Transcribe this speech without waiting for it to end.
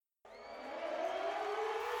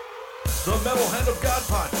The Metal Hand of God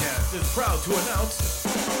podcast is proud to announce,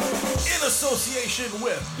 in association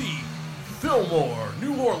with the Fillmore,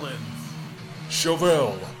 New Orleans,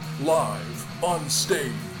 Chauvel live on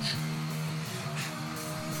stage.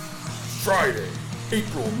 Friday,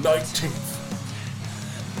 April 19th.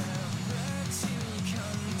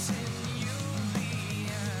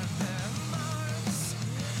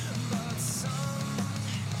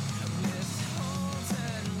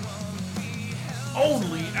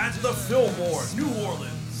 only at the Fillmore, New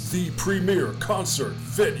Orleans. The premier concert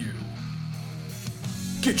venue.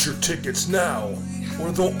 Get your tickets now,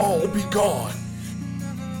 or they'll all be gone.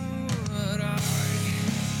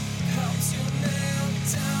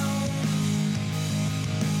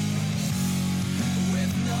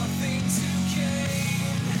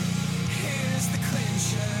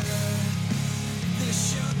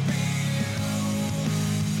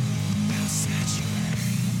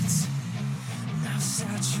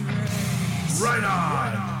 Right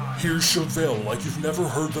on! Here's Chauvel like you've never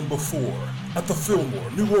heard them before at the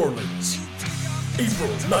Fillmore, New Orleans, April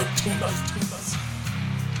 19th.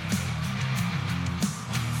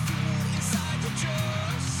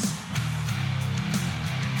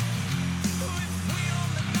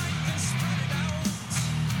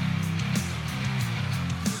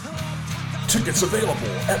 Tickets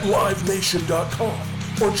available at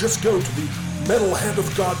livenation.com or just go to the Metal Hand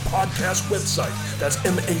of God podcast website, that's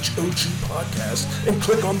MHOG podcast, and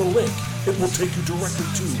click on the link. It will take you directly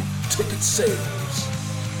to ticket sales.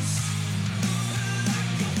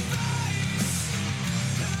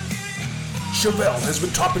 Chauvel has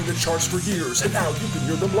been topping the charts for years, and now you can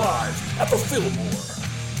hear them live at the Fillmore.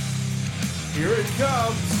 Here it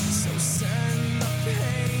comes!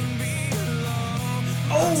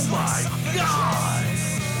 Oh my God!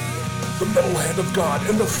 The Metal Hand of God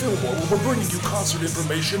and the Fillmore will be bringing you concert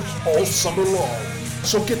information all summer long.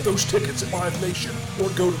 So get those tickets at Live Nation or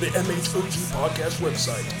go to the MHOG podcast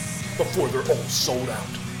website before they're all sold out.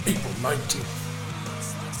 April 19th.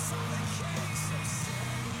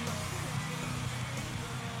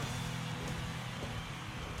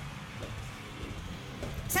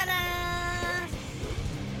 Ta-da!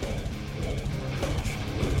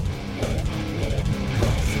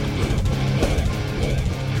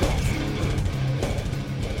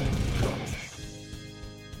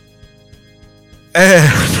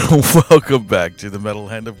 And welcome back to the Metal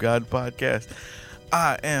Hand of God podcast.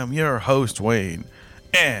 I am your host, Wayne,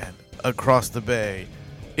 and across the bay,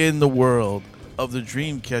 in the world of the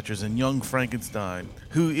Dreamcatchers and Young Frankenstein,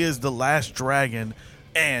 who is the last dragon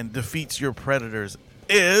and defeats your predators,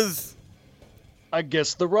 is... I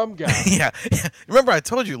guess the rum guy. yeah. Remember I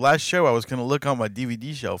told you last show I was going to look on my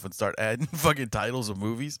DVD shelf and start adding fucking titles of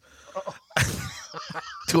movies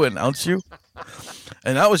to announce you?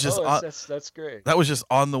 And that was just that's great. That was just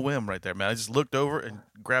on the whim right there, man. I just looked over and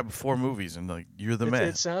grabbed 4 movies and like, you're the man.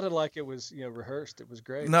 It sounded like it was, rehearsed. It was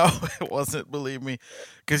great. No, it wasn't, believe me.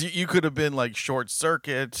 Because you could have been like Short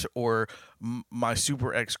Circuit or My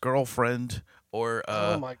Super Ex-Girlfriend or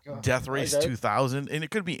Oh my God. Death Race 2000. And it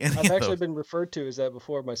could be any I've of actually those. been referred to as that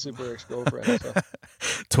before, my super ex-girlfriend. So.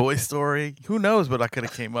 Toy Story. Who knows what I could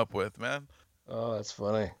have came up with, man. Oh, that's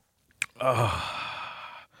funny. Oh.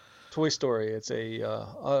 Toy Story. It's a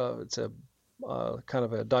kind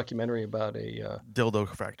of a documentary about a Dildo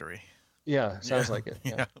factory. Yeah, sounds like it.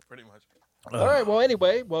 Yeah, pretty much. All right. Well,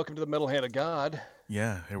 anyway, welcome to the Metal Hand of God.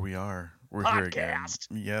 Yeah, here we are. We're Podcast. here again.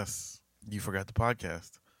 Yes. You forgot the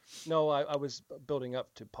podcast. No, I was building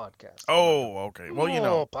up to podcast. Oh, okay. Well,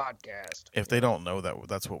 podcast. if they don't know that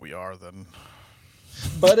that's what we are, then...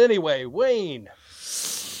 But anyway, Wayne.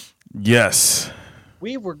 Yes.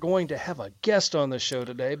 We were going to have a guest on the show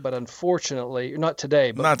today, but unfortunately, not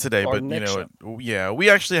today. But Not today, our but next show. yeah, we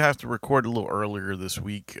actually have to record a little earlier this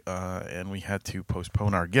week, and we had to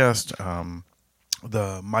postpone our guest,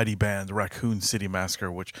 the mighty band Raccoon City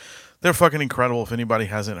Massacre, which they're fucking incredible. If anybody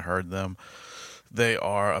hasn't heard them, they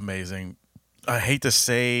are amazing. I hate to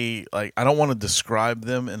say, like, I don't want to describe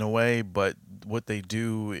them in a way, but what they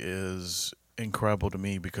do is incredible to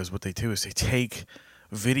me, because what they do is they take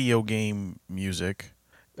video game music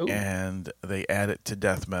Ooh. and they add it to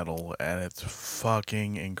death metal, and it's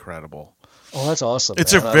fucking incredible. Oh, that's awesome.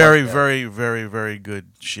 It's man. a I very, like that. very, very, very good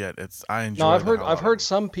shit. I enjoy. No, the hell out I've of heard it.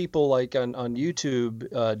 some people like on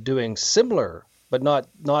YouTube doing similar, but not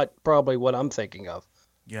probably what I'm thinking of.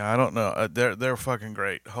 Yeah, I don't know. They're fucking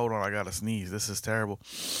great. Hold on, I gotta sneeze. This is terrible.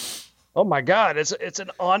 Oh my God, it's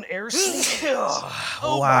an on-air sneeze.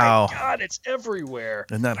 Oh Wow. my God, it's everywhere.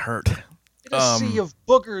 And that hurt. In a sea of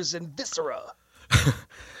boogers and viscera.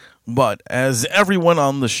 But as everyone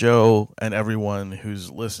on the show and everyone who's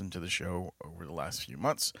listened to the show over the last few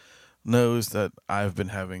months knows that I've been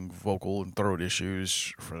having vocal and throat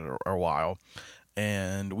issues for a while,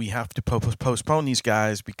 and we have to postpone these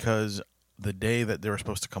guys because the day that they were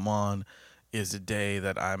supposed to come on is the day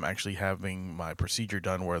that I'm actually having my procedure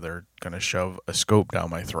done, where they're going to shove a scope down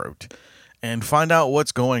my throat and find out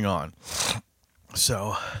what's going on.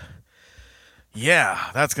 So, yeah,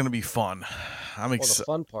 that's going to be fun. Well, the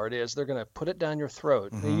fun part is they're going to put it down your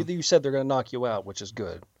throat. You said they're going to knock you out, which is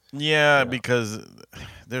good. Yeah, because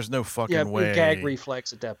there's no fucking way. Yeah, gag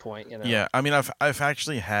reflex at that point. Yeah, I mean, I've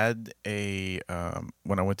actually had a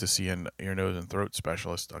when I went to see an ear, nose, and throat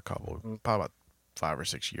specialist probably about 5 or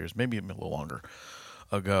 6 years, maybe a little longer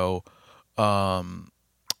ago.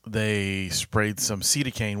 They sprayed some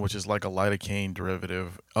Ceticaine, which is like a lidocaine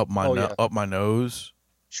derivative, up my nose.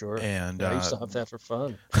 Sure. And I used to have that for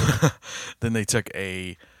fun. Then they took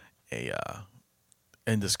a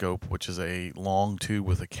endoscope, which is a long tube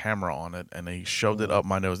with a camera on it, and they shoved it up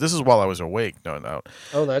my nose. This is while I was awake. No.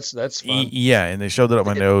 Oh, that's fun. Yeah, and they shoved it up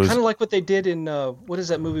my nose. Kind of like what they did in what is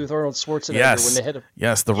that movie with Arnold Schwarzenegger? Yes, when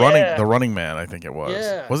they had the Running Man. I think it was.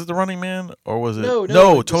 Yeah. Was it the Running Man or was it?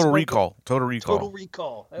 No, Total Recall. Total Recall. Total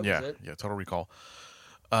Recall. That was it. Yeah, Total Recall.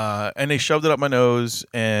 And they shoved it up my nose,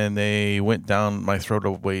 and they went down my throat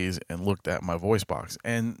a ways and looked at my voice box.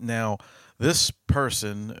 And now this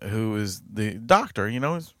person who is the doctor, he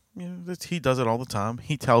does it all the time.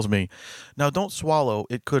 He tells me, now don't swallow.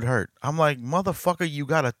 It could hurt. I'm like, motherfucker, you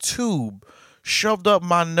got a tube shoved up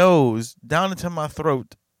my nose, down into my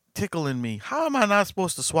throat, tickling me. How am I not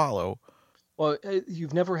supposed to swallow? Well,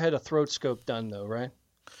 you've never had a throat scope done, though, right?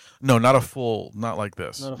 No, not not like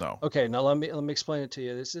this. No. Okay, now let me explain it to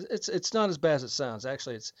you. It's not as bad as it sounds.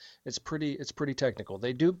 Actually, it's pretty technical.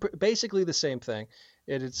 They do basically the same thing.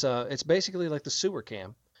 It's basically like the sewer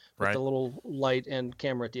cam, with the little light and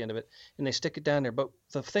camera at the end of it, and they stick it down there. But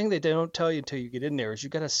the thing they don't tell you until you get in there is you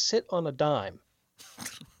got to sit on a dime.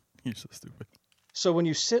 You're so stupid. So when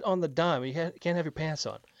you sit on the dime, you can't have your pants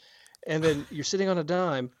on, and then you're sitting on a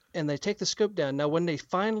dime. And they take the scope down. Now, when they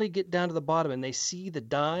finally get down to the bottom and they see the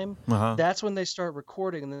dime, that's when they start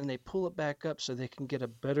recording, and then they pull it back up so they can get a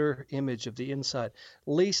better image of the inside. At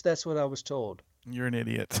least that's what I was told. You're an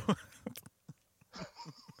idiot.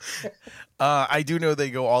 I do know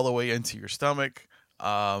they go all the way into your stomach,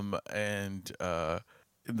 and the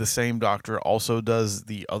same doctor also does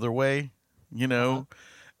the other way,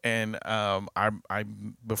 And I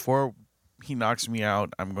before he knocks me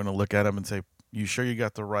out, I'm going to look at him and say, you sure you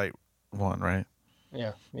got the right one, right?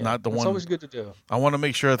 Yeah. Not the one. It's always good to do. I want to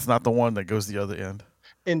make sure it's not the one that goes the other end.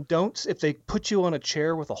 And if they put you on a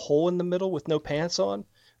chair with a hole in the middle with no pants on,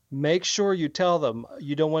 make sure you tell them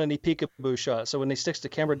you don't want any peekaboo shots. So when they sticks the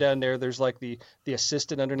camera down there, there's like the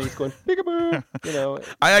assistant underneath going peekaboo.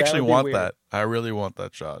 I actually want that. I really want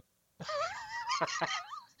that shot.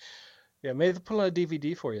 Yeah, maybe they'll put on a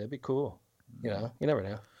DVD for you. That'd be cool. You never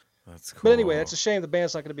know. That's cool. But anyway, it's a shame the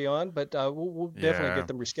band's not going to be on, but we'll definitely get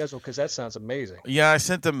them rescheduled because that sounds amazing. Yeah, I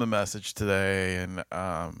sent them a message today, and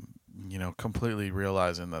completely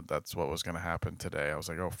realizing that that's what was going to happen today. I was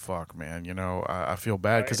like, oh fuck, man. I feel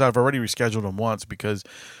bad because I've already rescheduled them once because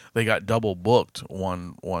they got double booked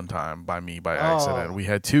one time by me by accident. We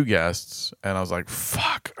had 2 guests, and I was like,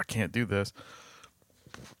 fuck, I can't do this.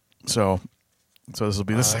 So this will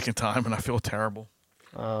be the second time, and I feel terrible.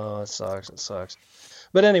 Oh, it sucks.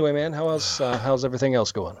 But anyway, man, how's everything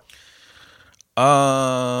else going?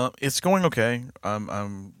 It's going okay.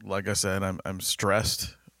 I'm like I said, I'm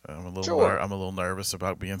stressed. I'm a little nervous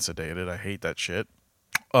about being sedated. I hate that shit.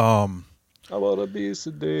 I want to be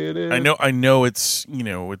sedated. I know it's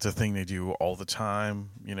it's a thing they do all the time.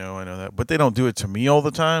 I know that, but they don't do it to me all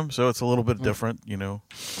the time, so it's a little bit different. No,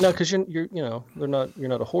 because you're you're not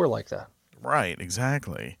a whore like that. Right,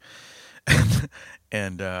 exactly.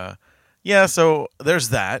 And yeah, so there's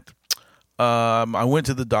that. I went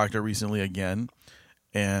to the doctor recently again,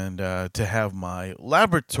 and to have my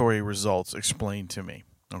laboratory results explained to me.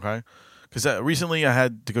 Okay, because recently I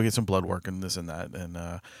had to go get some blood work and this and that,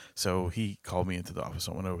 and so he called me into the office.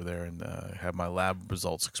 I went over there and had my lab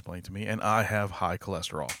results explained to me, and I have high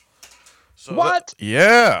cholesterol. So what?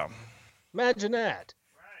 Yeah. Imagine that.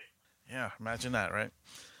 Right. Yeah, imagine that, right?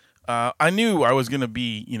 I knew I was going to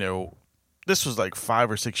be, this was like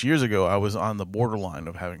 5 or 6 years ago. I was on the borderline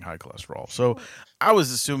of having high cholesterol. So I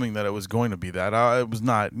was assuming that it was going to be that. It was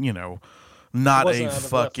not, not a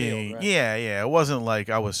fucking, right? Yeah. It wasn't like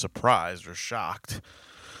I was surprised or shocked.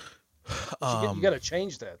 You got to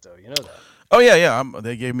change that, though. You know that. Oh, yeah.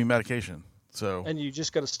 They gave me medication. So. And you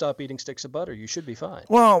just got to stop eating sticks of butter. You should be fine.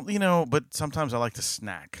 Well, but sometimes I like to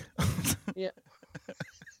snack. Yeah.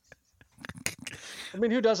 I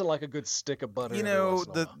mean, who doesn't like a good stick of butter? You every know, once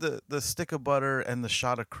in a while? the stick of butter and the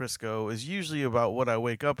shot of Crisco is usually about what I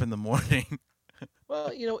wake up in the morning. Well,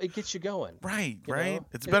 it gets you going. Right, You right. know,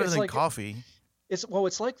 It's It- better it's than like coffee. it's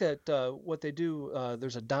like that. What they do.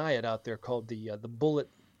 There's a diet out there called the bullet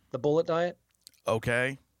diet,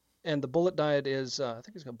 Okay. and the bullet diet is I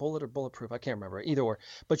think it's called bullet or bulletproof. I can't remember either or.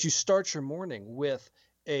 But you start your morning with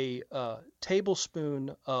a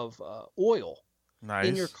tablespoon of oil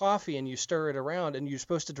in your Nice. coffee, and you stir it around, and you're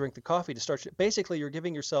supposed to drink the coffee to start. Basically, you're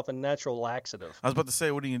giving yourself a natural laxative. I was about to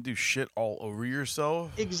say, what are you gonna do? Shit all over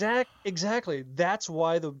yourself? Exactly. That's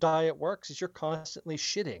why the diet works. Is you're constantly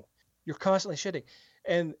shitting. You're constantly shitting.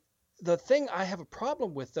 And the thing I have a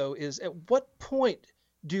problem with though is at what point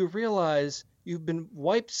do you realize you've been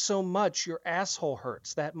wiped so much your asshole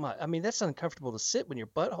hurts that much? I mean, that's uncomfortable to sit when your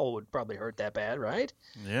butthole would probably hurt that bad, right?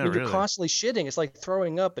 Yeah, I mean, you're really. constantly shitting. It's like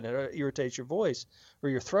throwing up, and it irritates your voice or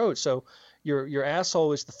your throat. So your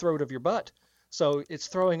asshole is the throat of your butt. So it's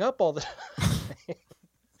throwing up all the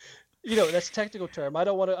that's a technical term. I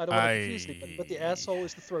don't want to confuse it, but the I. asshole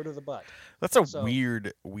is the throat of the butt. That's a So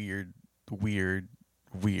weird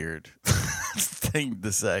thing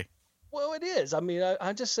to say. well, it is. I mean,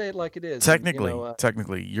 I just say it like it is. And, Technically,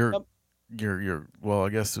 um, your. Well, I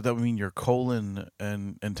guess that would mean your colon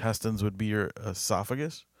and intestines would be your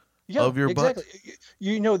esophagus yeah, of your butt.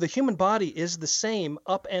 exactly. The human body is the same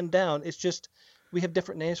up and down. It's just we have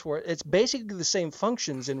different names for it. It's basically the same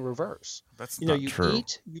functions in reverse. That's You know, not you true.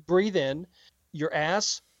 eat, you breathe in, your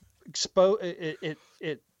ass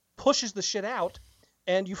it pushes the shit out,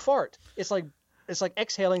 and you fart. It's like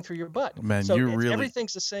exhaling through your butt. Man, So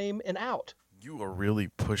everything's the same and out. you are really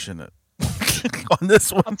pushing it on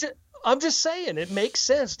this one. I'm just saying it makes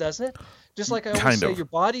sense, doesn't it? Just like I always Kind say, of. your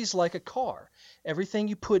body's like a car. Everything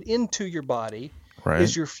you put into your body Right.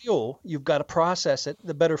 is your fuel. You've got to process it.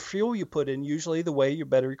 The better fuel you put in, usually the way your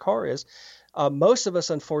better your car is. Most of us,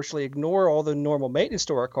 unfortunately, ignore all the normal maintenance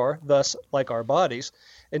to our car, thus, like our bodies,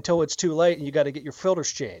 until it's too late and you got to get your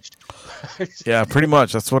filters changed. Yeah, pretty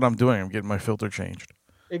much. That's what I'm doing. I'm getting my filter changed.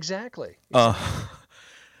 Exactly.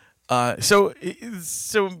 So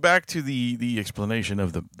back to the explanation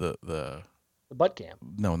of the The butt cam.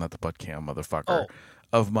 no, not the butt cam, motherfucker, Oh.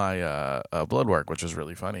 of my blood work, which is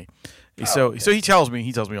really funny. okay. So he tells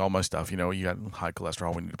me all my stuff. You know, you got high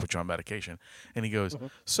cholesterol. We need to put you on medication. And he goes,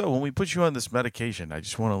 so when we put you on this medication, I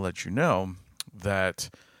just want to let you know that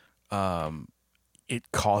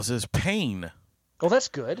it causes pain. Well, that's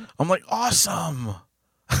good. I'm like, awesome.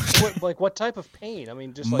 What type of pain? I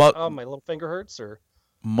mean, just Mu- like, oh, my little finger hurts or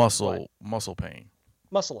muscle pain.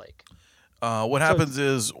 muscle ache. What happens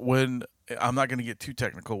is when I'm not going to get too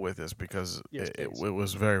technical with this because Yes, it please.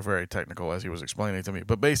 was very, very technical as he was explaining it to me.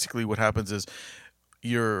 But basically, what happens is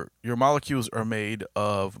your molecules are made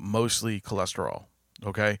of mostly cholesterol.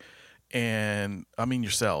 Okay, and I mean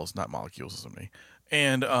your cells, not molecules, isn't me.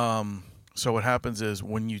 And so what happens is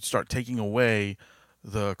when you start taking away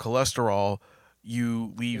the cholesterol,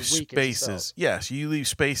 you leave It weakens the spaces. cells. Yes, you leave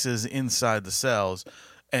spaces inside the cells,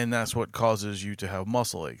 and that's what causes you to have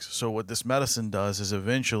muscle aches. So what this medicine does is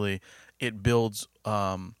eventually it builds.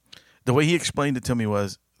 The way he explained it to me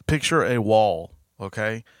was picture a wall,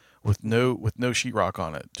 okay, with no sheetrock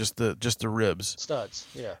on it, just the ribs. Studs.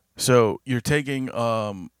 Yeah. So you're taking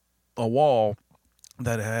a wall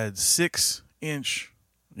that had 6-inch,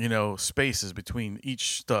 spaces between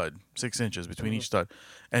each stud, 6 inches between each stud,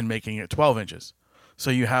 and making it 12 inches. So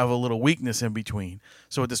you have a little weakness in between.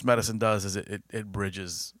 So what this medicine does is it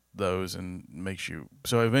bridges those and makes you.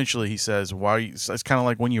 So eventually he says, it's kind of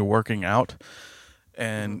like when you're working out,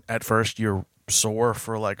 and at first you're sore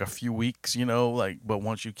for like a few weeks, but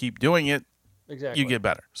once you keep doing it, Exactly. you get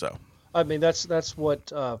better. So I mean, that's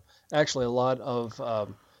what actually a lot of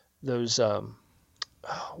those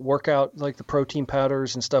workout, like the protein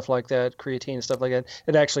powders and stuff like that, creatine and stuff like that,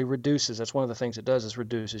 it actually reduces. That's one of the things it does is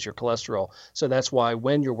reduces your cholesterol. So that's why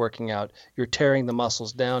when you're working out, you're tearing the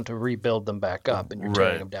muscles down to rebuild them back up, and you're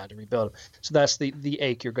tearing Right. them down to rebuild them. So that's the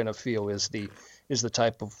ache you're going to feel is the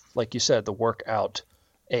type of, like you said, the workout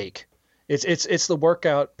ache. It's the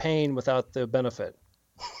workout pain without the benefit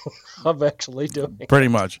of actually doing it. pretty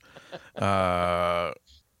much, yeah.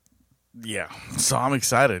 So I'm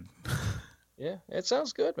excited. Yeah, it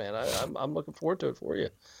sounds good, man. I'm looking forward to it for you.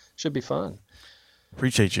 Should be fun.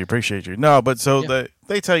 Appreciate you. No, but so Yeah.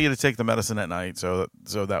 they tell you to take the medicine at night, so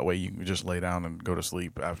that way you can just lay down and go to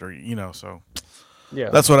sleep after. So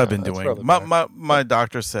Yeah, that's what I've been that's doing. probably My, better. my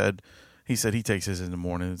doctor said he takes his in the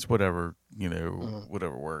morning. It's whatever Mm-hmm.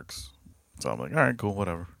 whatever works. So I'm like, all right, cool,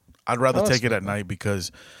 whatever. I'd rather Oh, that's take it good, at man. night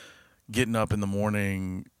because getting up in the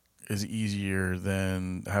morning is easier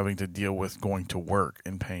than having to deal with going to work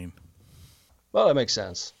in pain. Well, that makes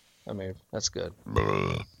sense. I mean, that's good.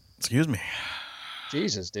 Excuse me.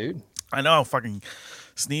 Jesus, dude. I know I'm fucking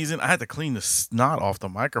sneezing. I had to clean the snot off the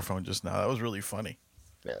microphone just now. That was really funny.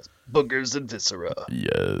 Yes. Boogers and Viscera.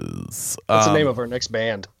 Yes. That's the name of our next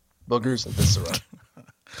band. Boogers and Viscera.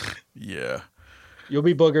 Yeah. You'll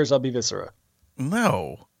be Boogers, I'll be Viscera.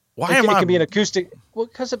 No. Why It am I? could be an acoustic. Well,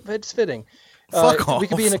 because it's fitting. Fuck off. We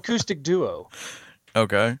could be an acoustic duo.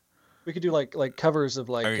 Okay. We could do like covers of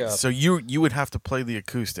like. Okay, so you would have to play the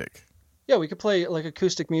acoustic. Yeah, we could play like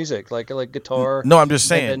acoustic music, like guitar. No, I'm just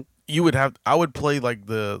saying and you would have. I would play like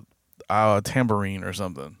the tambourine or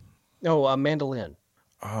something. No, a mandolin.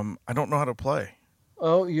 I don't know how to play.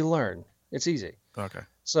 Oh, you learn. It's easy. Okay.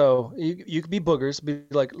 So you could be Boogers, be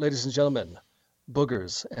like, ladies and gentlemen,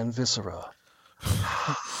 Boogers and Viscera.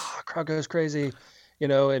 Crowd goes crazy,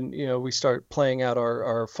 and we start playing out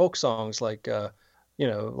our folk songs like the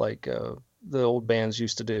old bands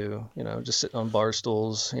used to do, just sitting on bar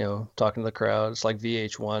stools, talking to the crowd. It's like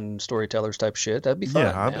VH1 storytellers type shit. That'd be fun.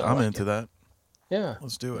 Yeah, man. I'm into that. Yeah.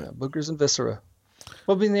 Let's do it. Yeah, Boogers and Viscera.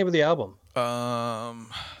 What would be the name of the album?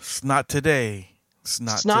 Snot Today.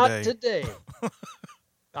 Snot Today.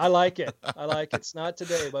 I like it. Snot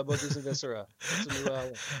Today by Boogers and Viscera. That's a new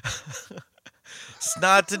album.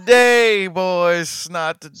 Snot Today, boys.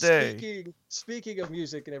 Snot Today. Speaking of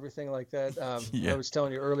music and everything like that, Yeah. I was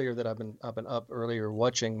telling you earlier that I've been up earlier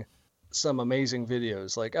watching some amazing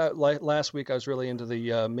videos. Like last week, I was really into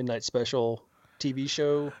the Midnight Special TV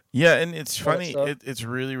show. Yeah, and it's funny. stuff. It's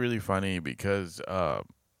really, really funny because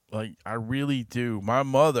like I really do. My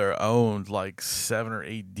mother owned like 7 or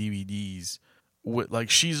 8 DVDs. Like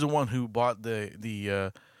she's the one who bought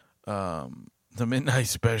the Midnight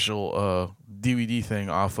Special DVD thing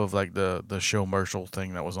off of like the show commercial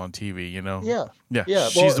thing that was on TV. Yeah.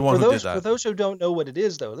 She's the one who did that. For those who don't know what it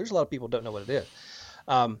is, though, there's a lot of people who don't know what it is.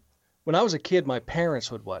 When I was a kid, my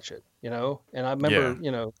parents would watch it. And I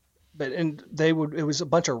remember, and they would. It was a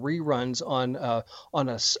bunch of reruns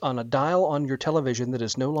on a dial on your television that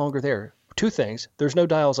is no longer there. Two things: there's no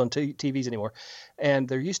dials on TVs anymore, and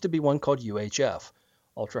there used to be one called UHF,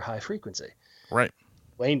 ultra high frequency. Right.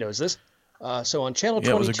 Wayne knows this. So on channel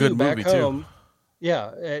 22 it was a good back movie, home, too.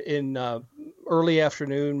 yeah, in early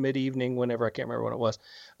afternoon, mid-evening, whenever, I can't remember when it was,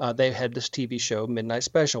 they had this TV show, Midnight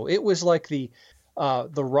Special. It was like the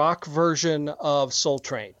rock version of Soul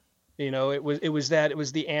Train. It was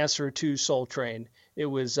the answer to Soul Train. It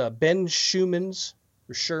was Ben Sherman's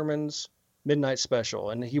Midnight Special,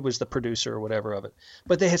 and he was the producer or whatever of it.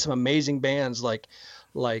 But they had some amazing bands like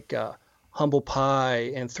Humble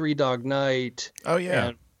Pie and Three Dog Night. Oh yeah.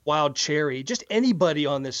 And Wild Cherry, just anybody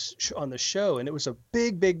on the show, and it was a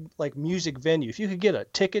big like music venue. If you could get a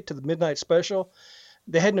ticket to the Midnight Special,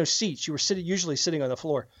 they had no seats. You were usually sitting on the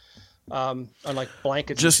floor, on like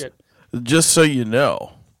blankets and shit. Just so you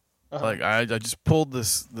know, Uh-huh. like I just pulled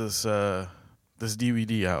this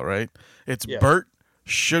DVD out. Right, it's Yeah. Burt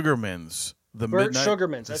Sugarman's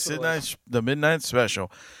Sugarman's. That's what it was. the Midnight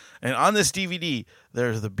Special. And on this DVD,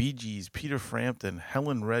 there's the Bee Gees, Peter Frampton,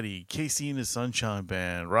 Helen Reddy, Casey and the Sunshine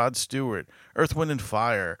Band, Rod Stewart, Earth, Wind and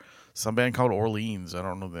Fire, some band called Orleans. I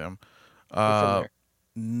don't know them.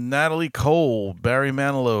 Natalie Cole, Barry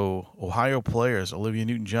Manilow, Ohio Players, Olivia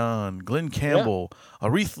Newton-John, Glenn Campbell,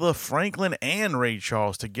 Aretha Franklin, and Ray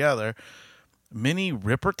Charles together. Minnie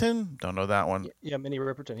Riperton, don't know that one. Yeah, Minnie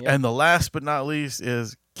Riperton. Yeah. And the last but not least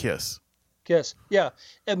is Kiss. Kiss. Yeah.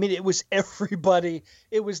 I mean, it was everybody.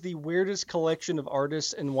 It was the weirdest collection of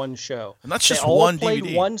artists in one show. And that's just they all one played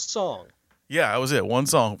DVD. one song. Yeah, that was it. One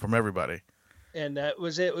song from everybody. And that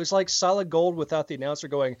was it. It was like Solid Gold without the announcer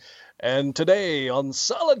going, and today on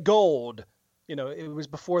Solid Gold. It was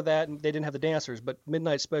before that, and they didn't have the dancers, but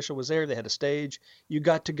Midnight Special was there. They had a stage. You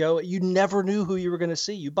got to go. You never knew who you were going to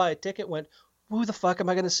see. You buy a ticket, went, who the fuck am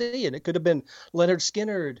I going to see? And it could have been Leonard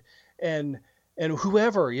Skinner and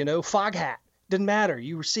whoever, Foghat. Didn't matter.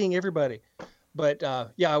 You were seeing everybody. But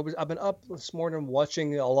I've been up this morning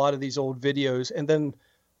watching a lot of these old videos, and then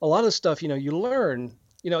a lot of stuff, you learn,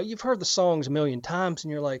 you've heard the songs a million times,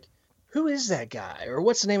 and you're like, who is that guy? Or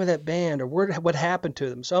what's the name of that band? Or what happened to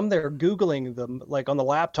them? So I'm there Googling them, like on the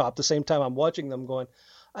laptop, the same time I'm watching them, going,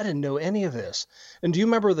 I didn't know any of this. And do you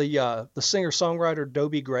remember the singer-songwriter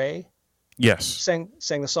Dobie Gray? Yes. Sang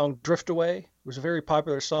the song Drift Away. It was a very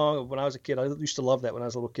popular song when I was a kid. I used to love that when I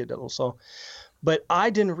was a little kid, that little song. But I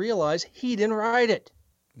didn't realize he didn't write it.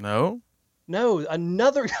 No? No,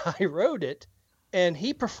 another guy wrote it, and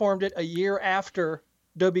he performed it a year after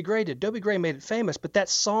Dobie Gray did. Dobie Gray made it famous, but that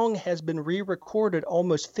song has been re-recorded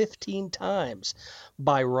almost 15 times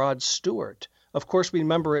by Rod Stewart Of course, we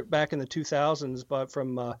remember it back in the 2000s, but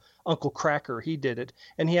from Uncle Cracker, he did it,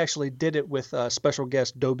 and he actually did it with special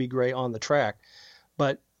guest Dobie Gray on the track.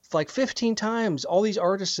 But like 15 times, all these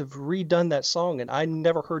artists have redone that song, and I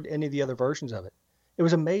never heard any of the other versions of it. It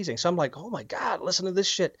was amazing. So I'm like, oh my God, listen to this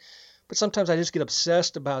shit. But sometimes I just get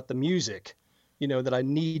obsessed about the music, that I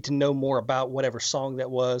need to know more about whatever song that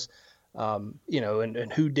was,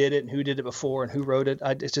 and who did it and who did it before and who wrote it.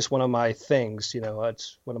 It's just one of my things,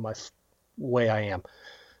 it's one of my way I am.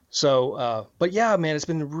 So, but yeah, man, it's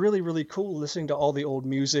been really, really cool listening to all the old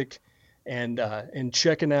music and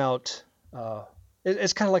checking out,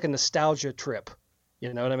 it's kind of like a nostalgia trip.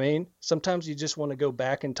 You know what I mean? Sometimes you just want to go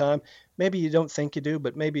back in time. Maybe you don't think you do,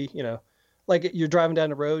 but maybe, like you're driving down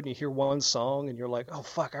the road and you hear one song and you're like, oh,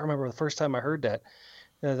 fuck, I remember the first time I heard that.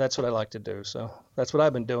 That's what I like to do. So that's what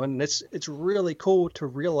I've been doing. And it's really cool to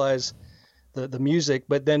realize the music,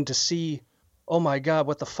 but then to see, oh my God,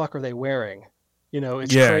 what the fuck are they wearing?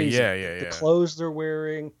 It's crazy. Yeah. The clothes they're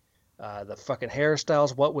wearing, the fucking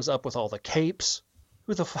hairstyles, what was up with all the capes?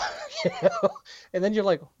 Who the fuck, And then you're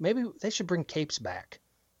like, maybe they should bring capes back.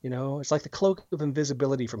 It's like the cloak of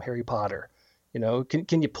invisibility from Harry Potter.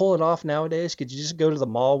 Can you pull it off nowadays? Could you just go to the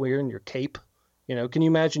mall wearing your cape? Can you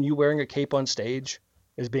imagine you wearing a cape on stage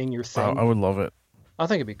as being your thing? I would love it. I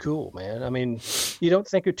think it'd be cool, man. I mean, you don't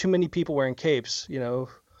think of too many people wearing capes,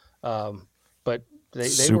 but they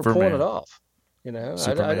were pulling it off.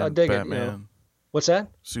 Superman, I dig Batman. it. What's that?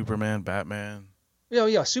 Superman, Batman. Yeah,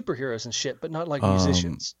 superheroes and shit, but not like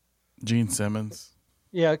musicians. Gene Simmons.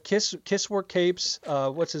 Yeah, Kiss wore capes.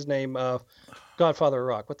 What's his name? Godfather of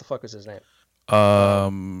Rock. What the fuck is his name?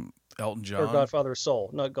 Elton John. Or Godfather of Soul.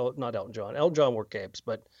 Not Elton John. Elton John wore capes,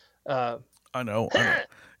 but I know.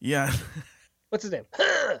 Yeah. What's his name?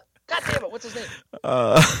 God damn it! What's his name?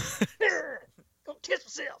 Go kiss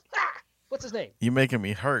myself. What's his name? You're making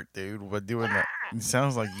me hurt, dude. By doing that, it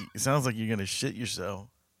sounds like you're gonna shit yourself.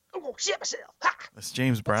 I'm gonna shit myself. That's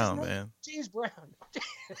James Brown, man. James Brown.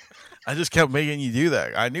 I just kept making you do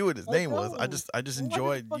that. I knew what his name was. I just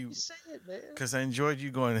enjoyed Why you you say it, man? because I enjoyed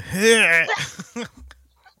you going. Yeah,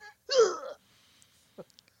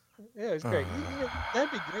 it's great.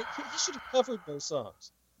 That'd be great. He should have covered those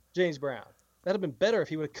songs, James Brown. That'd have been better if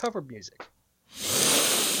he would have covered music.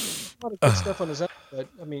 A lot of good stuff on his own, but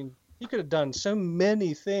I mean, he could have done so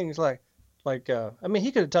many things. He could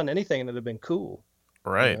have done anything that'd have been cool.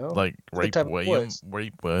 Right, like rape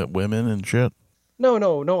women and shit.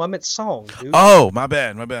 No, I meant songs, dude. Oh, my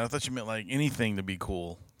bad. I thought you meant like anything to be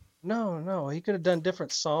cool. No, he could have done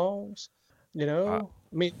different songs.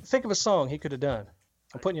 Think of a song he could have done.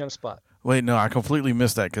 I'm putting you on the spot. Wait, no, I completely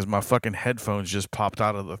missed that because my fucking headphones just popped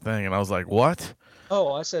out of the thing, and I was like, "What?"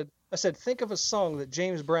 Oh, I said, think of a song that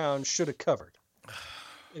James Brown should have covered.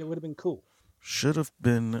 It would have been cool. Should have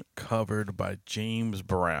been covered by James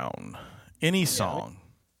Brown. Any song.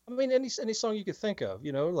 I mean, any song you could think of.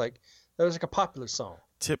 Like that was like a popular song.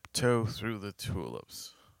 Tiptoe Through the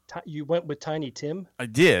Tulips. You went with Tiny Tim? I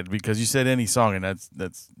did because you said any song, and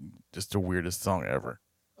that's just the weirdest song ever.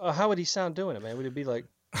 How would he sound doing it, man? Would it be like,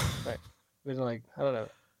 I don't know.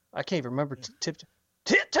 I can't even remember. Tiptoe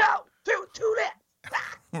through that.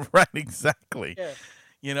 Right, exactly. Yeah.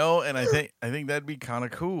 And I think that'd be kind of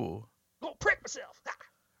cool. Go prick myself.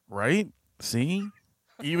 Right? See,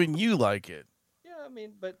 even you like it. Yeah,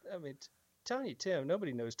 but Tiny Tim.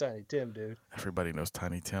 Nobody knows Tiny Tim, dude. Everybody knows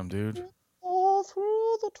Tiny Tim, dude. All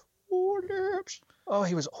through the tulips. Oh,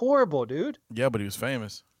 he was horrible, dude. Yeah, but he was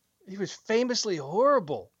famous. He was famously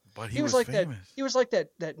horrible. But he was like famous. He was like that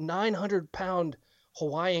 900-pound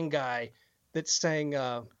Hawaiian guy that sang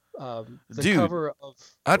the cover of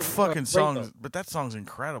that fucking song. Rainbow. But that song's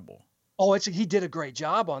incredible. Oh, he did a great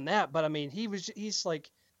job on that. But he was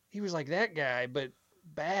like that guy, but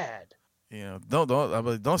bad.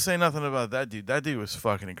 Don't say nothing about that dude. That dude was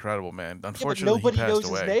fucking incredible, man. Unfortunately, nobody he passed knows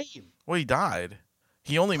away. his name. Well, he died.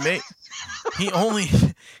 He only made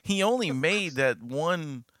made that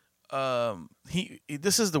one.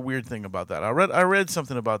 This is the weird thing about that. I read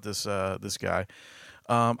something about this guy.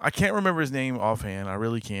 I can't remember his name offhand. I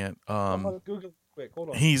really can't. I'm gonna Google it quick. Hold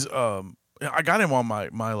on. He's I got him on my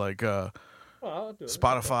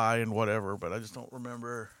Spotify and whatever, but I just don't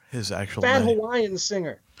remember his actual Fat name. Hawaiian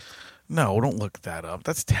singer. No, don't look that up.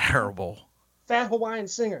 That's terrible. Fat Hawaiian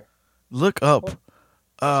singer. Look up.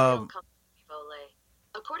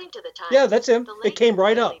 According to the Times, yeah, that's him. It came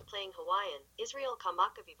right up. Playing Hawaiian, Israel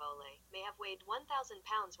Kamakavivole may have weighed 1,000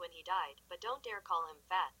 pounds when he died, but don't dare call him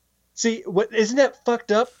fat. See, isn't that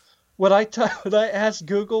fucked up? When I ask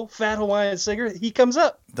Google Fat Hawaiian singer, he comes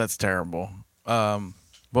up. That's terrible. What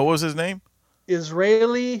was his name?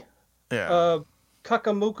 Israeli Yeah.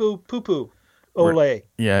 Kakamuku Pupu. Ole.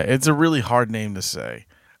 Yeah, it's a really hard name to say.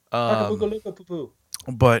 But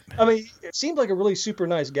I mean, it seemed like a really super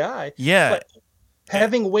nice guy. yeah, But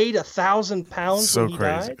having weighed 1,000 pounds so when he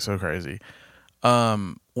crazy, died. so crazy.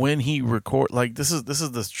 When he like this is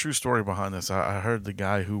the true story behind this. I heard the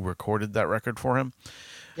guy who recorded that record for him.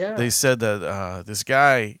 Yeah. They said that this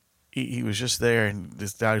guy he was just there, and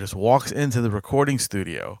this guy just walks into the recording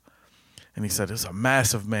studio, and he said it's a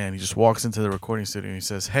massive man. He just walks into the recording studio and he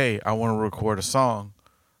says, "Hey, I want to record a song."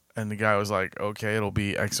 And the guy was like, "Okay, it'll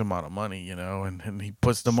be X amount of money, you know." And he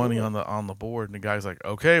puts the money on the board, and the guy's like,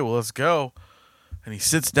 "Okay, well, let's go." And he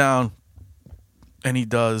sits down, and he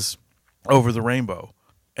does Over the Rainbow,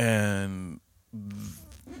 and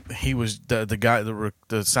he was the guy,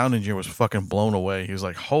 the sound engineer was fucking blown away. He was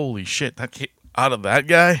like, "Holy shit, that came out of that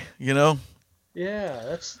guy," you know?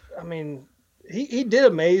 Yeah, I mean, he did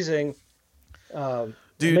amazing.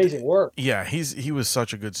 Dude, amazing work. Yeah, he was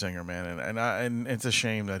such a good singer, man, and it's a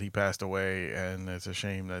shame that he passed away, and it's a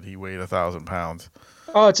shame that he weighed 1,000 pounds.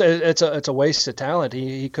 Oh, it's a waste of talent.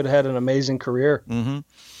 He could have had an amazing career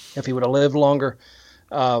if he would have lived longer.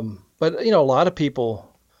 But a lot of people,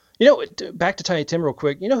 back to Tiny Tim real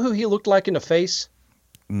quick. You know who he looked like in the face?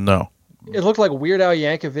 No, it looked like Weird Al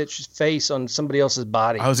Yankovic's face on somebody else's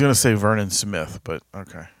body. I was gonna say Vernon Smith, but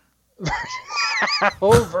okay.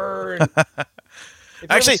 Oh, Vern. If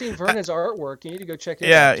you've Actually, ever seen Vernon's artwork, you need to go check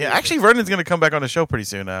it out. Yeah. Actually, Vernon's going to come back on the show pretty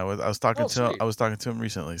soon. I was talking to him. Sweet. I was talking to him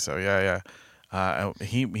recently. So yeah.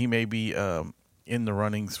 He may be in the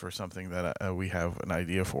runnings for something that we have an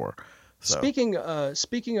idea for. So.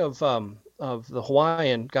 Speaking of the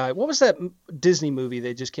Hawaiian guy, what was that Disney movie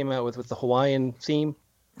they just came out with the Hawaiian theme?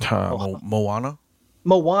 Moana.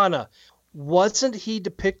 Moana. Wasn't he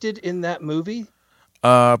depicted in that movie?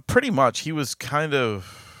 Pretty much. He was kind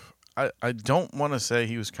of. I don't want to say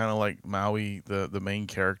he was kind of like Maui, the main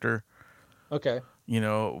character. Okay.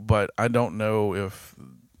 But I don't know if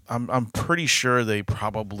I'm pretty sure they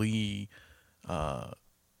probably,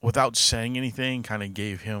 without saying anything, kind of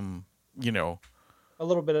gave him, a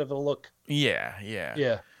little bit of a look. Yeah.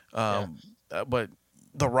 But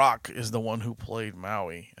The Rock is the one who played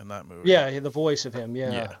Maui in that movie. Yeah, the voice of him.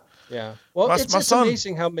 Yeah. Well, it's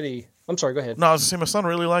amazing how many. I'm sorry. Go ahead. No, I was saying my son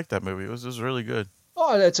really liked that movie. It was really good.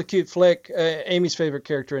 Oh, that's a cute flick. Amy's favorite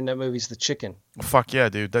character in that movie is the chicken. Well, fuck yeah,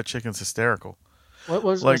 dude. That chicken's hysterical.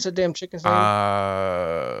 What's that damn chicken's name?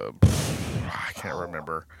 I can't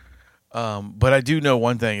remember. But I do know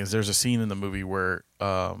one thing is there's a scene in the movie where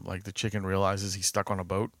like the chicken realizes he's stuck on a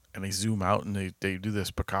boat and they zoom out and they do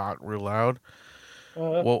this peacock real loud.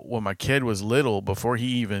 Well, when my kid was little, before he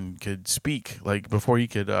even could speak, like before he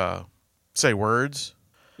could say words.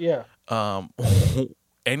 Yeah.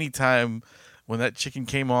 Anytime when that chicken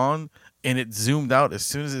came on and it zoomed out, as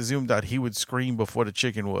soon as it zoomed out, he would scream before the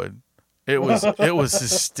chicken would. It was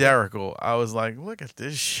hysterical. I was like, look at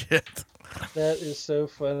this shit. That is so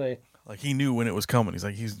funny. Like he knew when it was coming. He's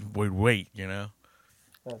like, would wait,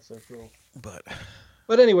 That's so cool.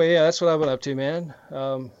 But anyway, yeah, that's what I've been up to, man.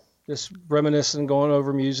 Just reminiscing, going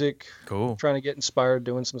over music. Cool. Trying to get inspired,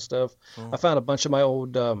 doing some stuff. Cool. I found a bunch of my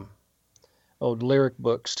old lyric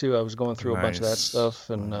books too. I was going through a bunch of that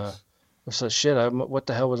stuff, and I said, "Shit, what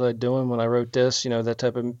the hell was I doing when I wrote this?" That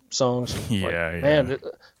type of songs. Yeah, Man,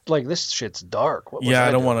 this shit's dark. What was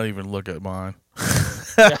I don't want to even look at mine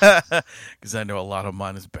because I know a lot of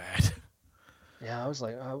mine is bad. Yeah, I was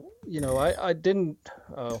like, I didn't.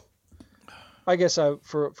 I guess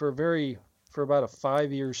for about a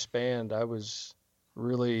 5-year span, I was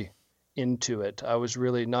really into it. I was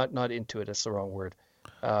really not into it. That's the wrong word.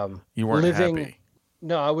 You weren't happy.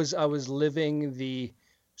 No, I was living the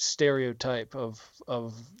stereotype of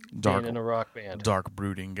being in a rock band. Dark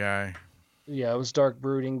brooding guy. Yeah, I was dark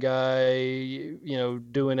brooding guy.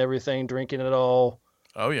 Doing everything, drinking it all.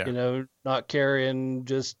 Oh yeah. Not caring,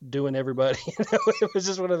 just doing everybody. It was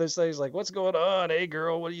just one of those things. Like, what's going on? Hey,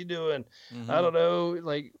 girl, what are you doing? Mm-hmm. I don't know.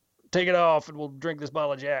 Like, take it off, and we'll drink this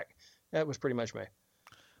bottle of Jack. That was pretty much me.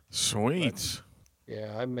 Sweet. But,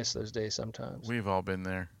 yeah, I miss those days sometimes. We've all been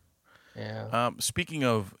there. Yeah. Speaking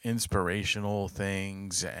of inspirational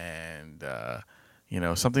things and,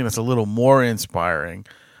 something that's a little more inspiring,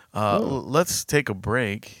 let's take a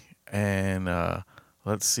break and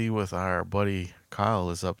let's see what our buddy Kyle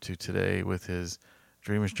is up to today with his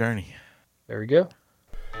Dreamer's Journey. There we go.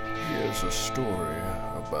 Here's a story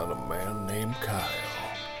about a man named Kyle.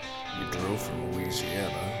 He drove from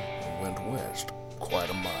Louisiana and went west quite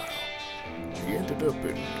a mile. He ended up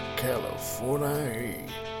in California.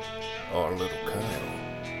 Our little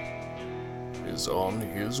Kyle is on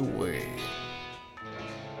his way.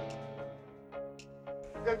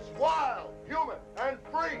 It's wild, human, and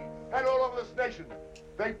free, and all over this Nation,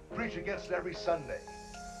 they preach against it every Sunday.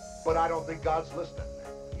 But I don't think God's listening.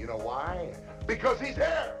 You know why? Because he's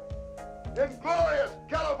here in glorious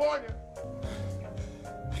California.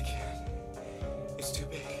 I can't. It's too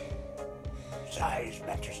big. Size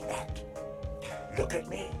matters not. Look at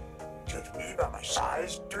me. Judge me by my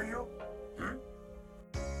size, do you?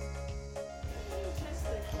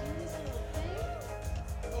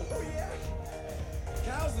 Oh, yeah.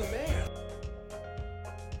 Kyle's the man.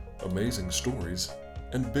 Amazing stories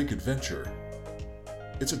and big adventure.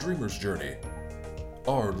 It's a dreamer's journey.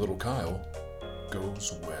 Our little Kyle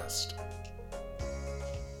goes west.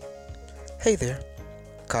 Hey there,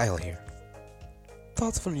 Kyle here.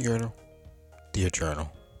 Thoughts from the journal. Dear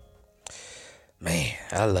journal. Man,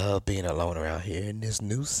 I love being alone around here in this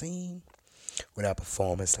new scene. When I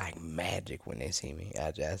perform, it's like magic when they see me.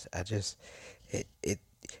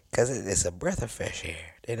 Cause it's a breath of fresh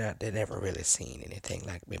air. They never really seen anything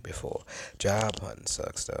like me before. Job hunting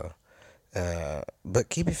sucks though. But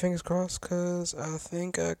keep your fingers crossed, cause I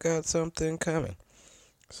think I got something coming.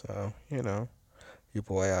 So, your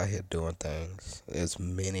boy out here doing things. There's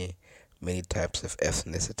many types of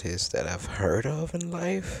ethnicities that I've heard of in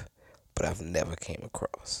life, but I've never came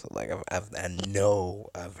across. Like I know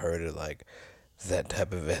I've heard of like that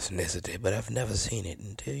type of ethnicity, but I've never seen it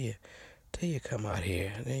until you come out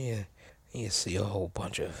here. And then you see a whole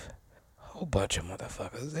bunch of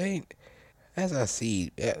motherfuckers.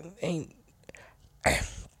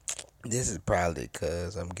 This is probably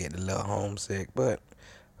because I'm getting a little homesick, but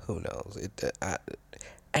who knows?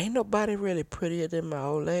 Ain't nobody really prettier than my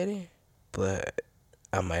old lady, but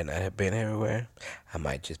I might not have been everywhere. I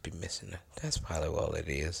might just be missing her. That's probably all it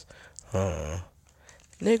is.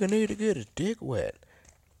 Nigga need to get his dick wet.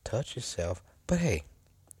 Touch yourself. But hey,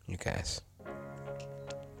 you guys,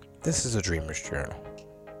 this is a dreamer's journal.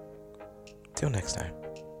 Till next time.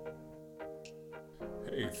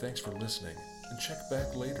 Hey, thanks for listening, and check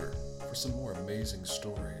back later for some more amazing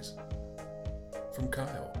stories from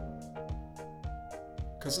Kyle.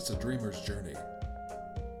 Cause it's a dreamer's journey,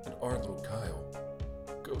 and our little Kyle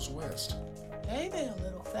goes west. Hey there,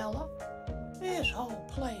 little fella. This whole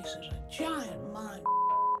place is a giant mind.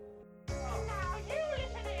 Now you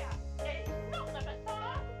listen here. There's nothing of a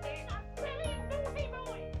star. He's a really naughty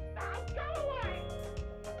boy. Now go away.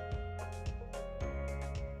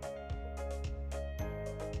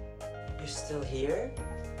 You're still here?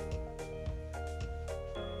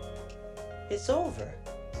 It's over.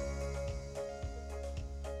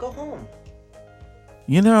 Go home.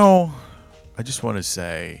 I just want to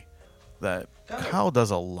say that Kyle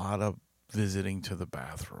does a lot of visiting to the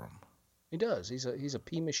bathroom. He does. He's a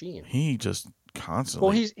pee machine. He just constantly.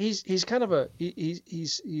 Well, he's kind of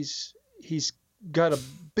he's got a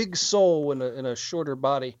big soul in a shorter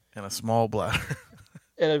body and a small bladder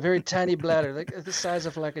and a very tiny bladder, like the size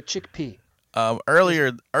of like a chickpea.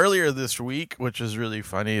 Earlier this week, which is really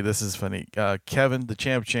funny. This is funny. Kevin, the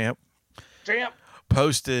champ,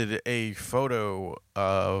 posted a photo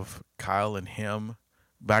of Kyle and him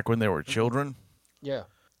back when they were children. Yeah.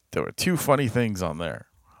 There were two funny things on there.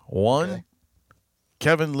 One,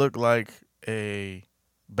 Kevin looked like a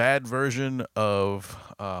bad version of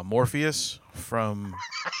Morpheus from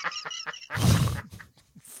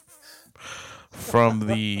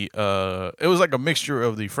the it was like a mixture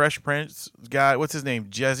of the Fresh Prince guy. What's his name?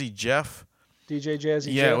 Jazzy Jeff. DJ Jazzy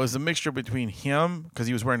Jeff. Yeah, it was a mixture between him because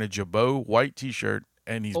he was wearing a Jabot white T-shirt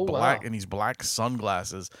and he's black. Wow. And he's black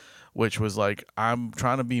sunglasses, which was like, I'm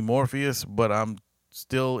trying to be Morpheus, but I'm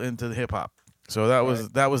still into the hip hop. So that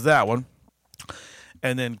was that one.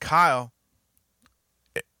 And then Kyle,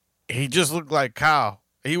 he just looked like Kyle.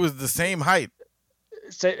 He was the same height.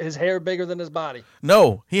 His hair bigger than his body.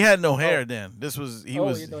 No, he had no hair then. He had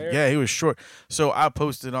no hair? Yeah, he was short. So I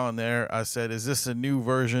posted on there, I said, is this a new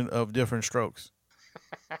version of Different Strokes?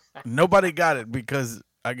 Nobody got it because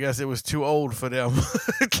I guess it was too old for them.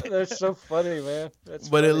 That's so funny, man.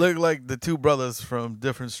 It looked like the two brothers from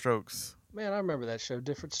Different Strokes. Man, I remember that show,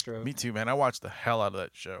 Different Strokes. Me too, man. I watched the hell out of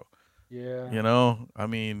that show. Yeah. I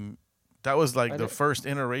mean, that was like the first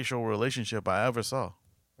interracial relationship I ever saw.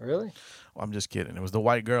 Really? Well, I'm just kidding. It was the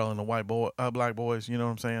white girl and the black boys. You know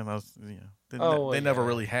what I'm saying? They never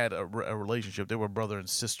really had a relationship. They were brother and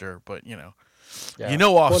sister, but Yeah.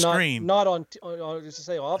 Off screen. Not on just to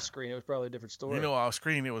say off screen, it was probably a different story. Off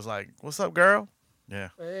screen, it was like, "What's up, girl?" Yeah.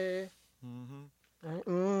 Hey.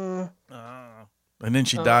 And then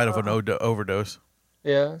she died of an overdose.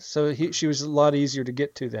 Yeah, so she was a lot easier to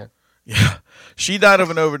get to then. Yeah, she died of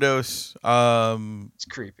an overdose. It's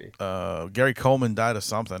creepy. Gary Coleman died of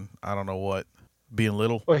something. I don't know what, being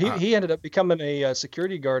little. Well, he ended up becoming a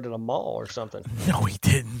security guard at a mall or something. No, he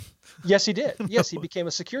didn't. Yes, he did. Yes, he became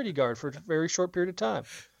a security guard for a very short period of time.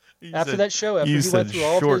 After said- that show, after you he went said through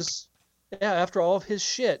all of short. his, after all of his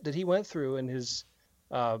shit that he went through and his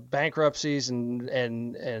bankruptcies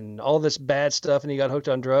and all this bad stuff, and he got hooked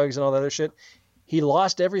on drugs and all that other shit, he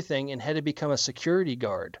lost everything and had to become a security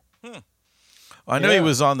guard. I know he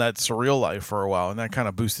was on that Surreal Life for a while, and that kind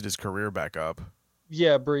of boosted his career back up.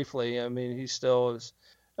 Yeah, briefly. I mean, he still is.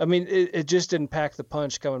 I mean, it just didn't pack the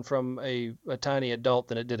punch coming from a tiny adult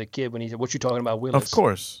than it did a kid when he said, "What you talking about, Willis?" Of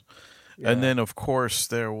course. Yeah. And then, of course,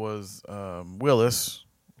 there was Willis,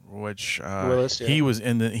 which Willis, yeah.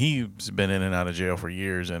 he's been in and out of jail for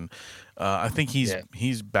years, and I think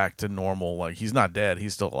he's back to normal. Like, he's not dead;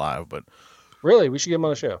 he's still alive. But really, we should get him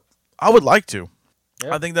on the show. I would like to.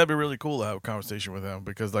 Yeah. I think that'd be really cool to have a conversation with him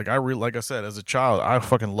because, like, like I said, as a child, I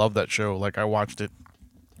fucking loved that show. Like, I watched it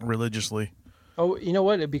religiously. Oh, you know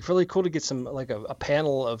what? It'd be really cool to get some like a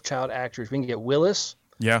panel of child actors. We can get Willis.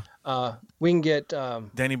 Yeah. We can get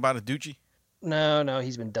Danny Bonaducci. No,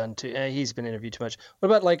 he's been done too. He's been interviewed too much. What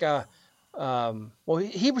about like well,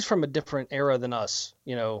 he was from a different era than us,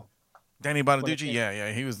 you know. Danny Bonaducci,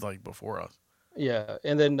 yeah, he was like before us. Yeah,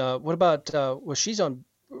 and then what about well, she's on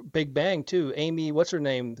Big Bang too. Amy, what's her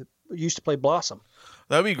name? Used to play Blossom.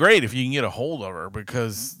 That'd be great if you can get a hold of her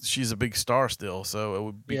because she's a big star still. So it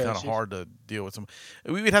would be kind of hard to deal with some.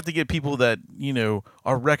 We would have to get people that, you know,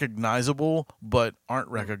 are recognizable but aren't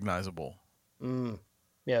recognizable.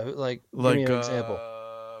 Yeah, like give me an example.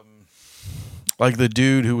 Like the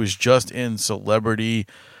dude who was just in Celebrity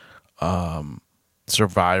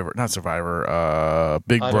Survivor, not Survivor,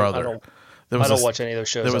 Big Brother. I don't watch any of those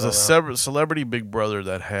shows. There was a Celebrity Big Brother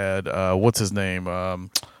that had what's his name?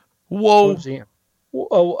 Whoa.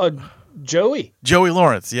 Joey. Joey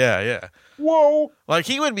Lawrence. Yeah. Whoa. Like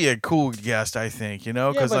he would be a cool guest, I think. You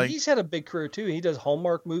know, because but like he's had a big career too. He does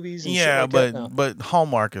Hallmark movies. And yeah, shit like that now. but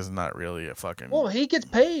Hallmark is not really a fucking. Well, he gets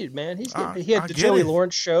paid, man. He had the Joey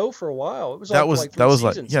Lawrence show for a while. It was that on was for like 3 that was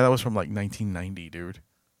seasons. like that was from like 1990, dude.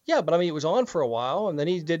 Yeah, but I mean, it was on for a while, and then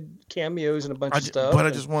he did cameos and a bunch of stuff. But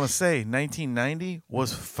I just want to say, 1990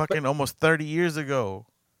 was fucking almost 30 years ago.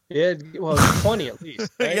 Yeah, well, 20 at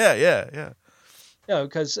least. Right? Yeah. Yeah,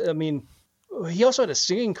 because I mean, he also had a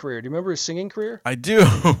singing career. Do you remember his singing career? I do.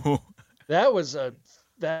 That was a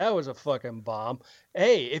fucking bomb.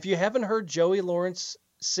 Hey, if you haven't heard Joey Lawrence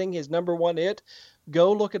sing his #1 hit,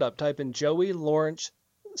 go look it up. Type in Joey Lawrence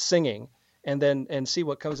singing, and see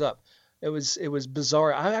what comes up. It was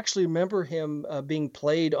bizarre. I actually remember him being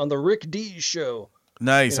played on the Rick Dees show.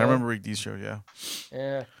 Nice. I remember Rick Dees show. Yeah.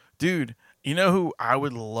 Yeah. Dude, you know who I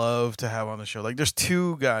would love to have on the show? Like, there's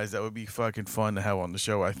 2 guys that would be fucking fun to have on the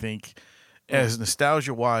show, I think. As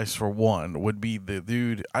nostalgia-wise, for one, would be the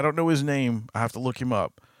dude. I don't know his name. I have to look him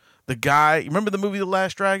up. The guy. Remember the movie The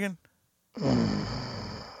Last Dragon?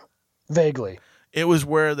 Vaguely. It was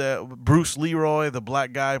where the Bruce Leroy, the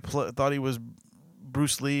black guy, thought he was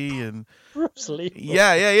Bruce Lee and Bruce Lee.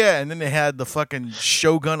 Yeah. And then they had the fucking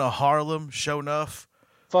Shogun of Harlem, Sho'nuff.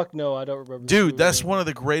 Fuck no, I don't remember. Dude, that's one of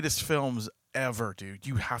the greatest films ever, dude.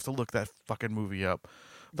 You have to look that fucking movie up.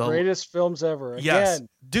 The greatest films ever. Yes, Again,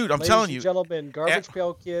 dude. I'm telling you, gentlemen, Garbage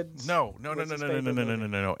Pail Kids. No.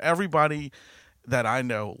 Everybody that I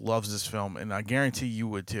know loves this film, and I guarantee you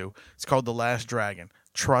would too. It's called The Last Dragon.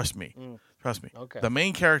 Trust me. Trust me. Okay. The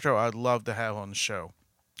main character I'd love to have on the show,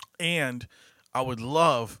 and I would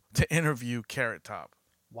love to interview Carrot Top.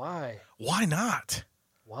 Why? Why not?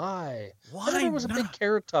 Why? Why I never was a big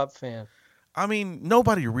Carrot Top fan. I mean,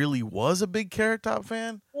 nobody really was a big Carrot Top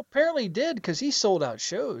fan. Well, apparently he did because he sold out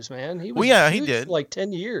shows, man. He was well, yeah, he huge did for like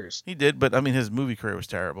 10 years. He did, but I mean, his movie career was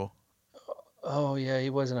terrible. Oh yeah, he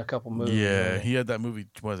was in a couple movies. Yeah, he had that movie.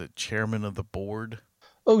 Was it Chairman of the Board?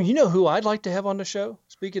 Oh, you know who I'd like to have on the show?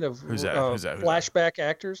 Speaking of Who's that? Flashback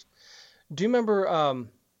actors, do you remember?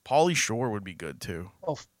 Pauly Shore would be good too.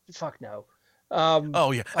 Oh fuck no.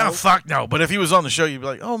 Oh yeah. Oh fuck no. But if he was on the show, you'd be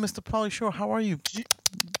like, "Oh, Mr. Pauly Shore, how are you?"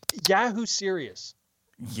 Yahoo Serious.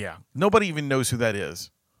 Yeah. Nobody even knows who that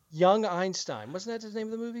is. Young Einstein. Wasn't that the name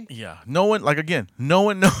of the movie? Yeah. No one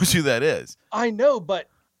knows who that is. I know, but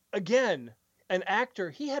again, an actor,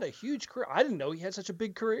 he had a huge career. I didn't know he had such a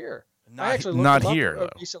big career. I actually looked him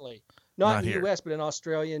up recently. Not in the here. US, but in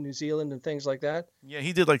Australia and New Zealand and things like that. Yeah,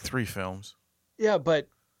 he did like 3 films. Yeah, but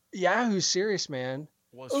Yahoo Serious, man.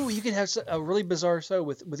 Oh, you could have a really bizarre show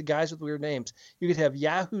with guys with weird names. You could have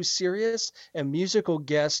Yahoo Serious and musical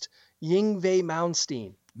guest Yngwie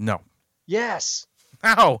Malmsteen. No. Yes.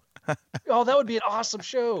 How? Oh, that would be an awesome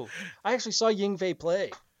show. I actually saw Yngwie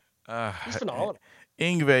play. He's phenomenal.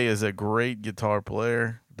 Yngwie is a great guitar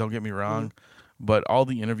player. Don't get me wrong. but all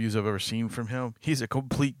the interviews I've ever seen from him, he's a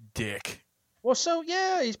complete dick. Well, so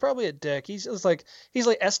yeah, he's probably a dick. He's like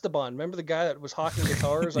Esteban. Remember the guy that was hawking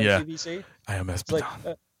guitars on Yeah. QVC? I am It's Esteban.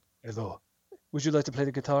 like, hello, would you like to play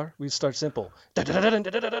the guitar? We start simple.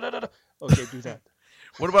 Okay, do that.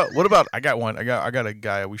 What about? I got one. I got a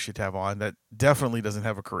guy we should have on that definitely doesn't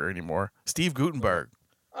have a career anymore. Steve Guttenberg.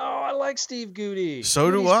 Oh, I like Steve Goody.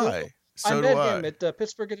 So do Goody's I. cool. So I do met I. him at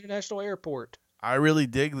Pittsburgh International Airport. I really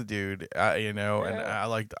dig the dude. And Yeah. I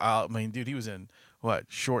liked. I mean, dude, he was in what?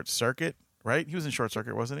 Short Circuit, right? He was in Short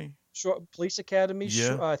Circuit, wasn't he? Short Police Academy.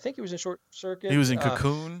 Yeah. I think he was in Short Circuit. He was in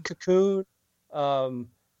Cocoon. Cocoon.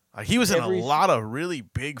 He was in a lot of really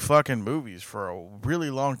big fucking movies for a really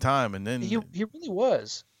long time, and then he really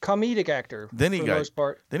was comedic actor. Then he for got the most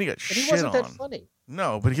part. Then he got And shit he wasn't on. that funny.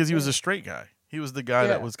 No, because he was a straight guy. He was the guy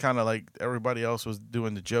that Yeah. was kind of like everybody else was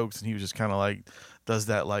doing the jokes, and he was just kind of like does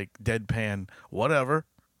that like deadpan whatever.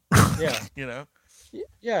 Yeah. You know.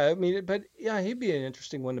 Yeah, I mean, but yeah, he'd be an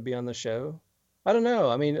interesting one to be on the show. I don't know.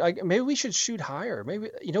 I mean, maybe we should shoot higher. Maybe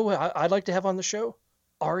you know what I'd like to have on the show?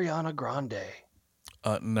 Ariana Grande.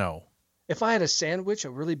 No. If I had a sandwich, a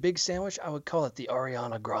really big sandwich, I would call it the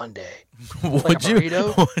Ariana Grande. Would Like a you?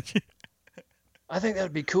 burrito? Would you? I think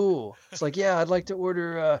that'd be cool. It's like, yeah, I'd like to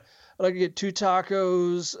order. I'd like to get 2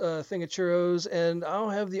 tacos, a thing of churros, and I'll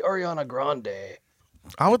have the Ariana Grande.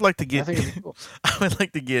 I would like to I get. think it'd be cool. I would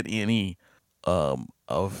like to get any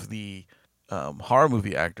of the horror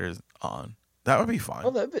movie actors on. That would be fun. Oh,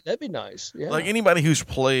 that'd be nice. Yeah. Like anybody who's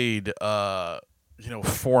played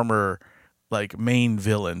former like main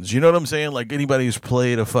villains. You know what I'm saying? Like anybody who's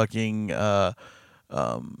played a fucking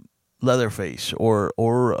Leatherface or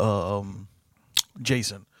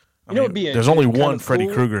Jason. I mean, there's only one Freddy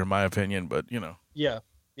Krueger in my opinion, but you know. Yeah,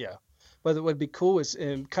 yeah. But what would be cool is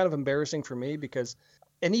kind of embarrassing for me because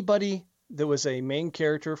anybody that was a main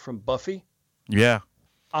character from Buffy, Yeah.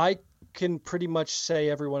 I can pretty much say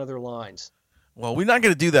every one of their lines. Well, we're not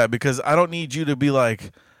going to do that because I don't need you to be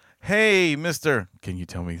like, "Hey, mister, can you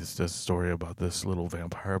tell me this story about this little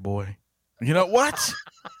vampire boy?" You know what?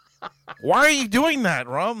 Why are you doing that,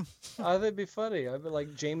 Rum? That'd be funny. I'd be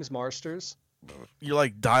like James Marsters. You're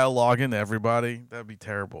like dialoguing to everybody. That'd be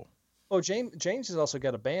terrible. Oh, James has also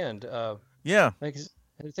got a band. Yeah. I think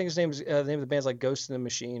his name is the name of the band's like Ghost in the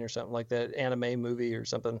Machine or something like that, anime movie or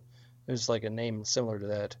something. There's like a name similar to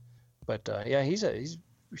that. But yeah, he's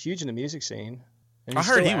huge in the music scene. And I he's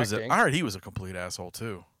heard still acting. I heard he was a complete asshole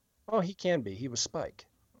too. Oh, he can be. He was Spike.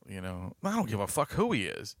 You know, I don't give a fuck who he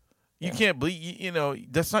is. You can't be. You know,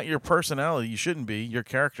 that's not your personality. You shouldn't be. Your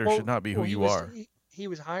character should not be who you are. He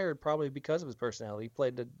was hired probably because of his personality. He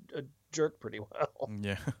played a jerk pretty well.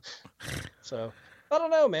 Yeah. So I don't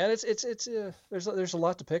know, man. It's there's a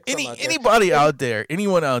lot to pick from. out there. Anybody out there,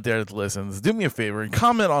 anyone out there that listens, do me a favor and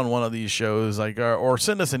comment on one of these shows, like or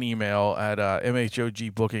send us an email at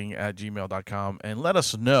mhogbooking@gmail.com and let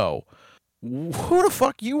us know who the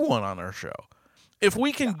fuck you want on our show. If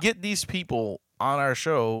we can get these people on our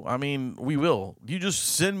show, I mean, we will. You just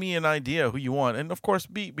send me an idea who you want, and of course,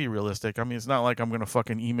 be realistic. I mean, it's not like I'm gonna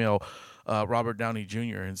fucking email Robert Downey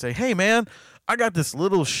Jr. and say, "Hey, man, I got this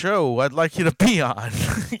little show I'd like you to be on."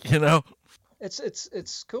 You know,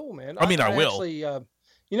 it's cool, man. I mean, I will. Actually,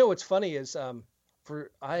 you know what's funny is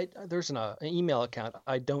there's an email account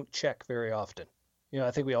I don't check very often. You know,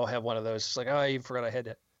 I think we all have one of those. It's like, oh, I even forgot I had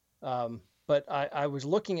it. But I was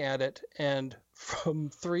looking at it, and from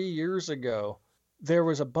 3 years ago, there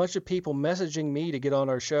was a bunch of people messaging me to get on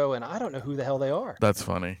our show, and I don't know who the hell they are. That's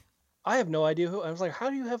funny. I have no idea who. I was like, how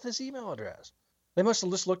do you have this email address? They must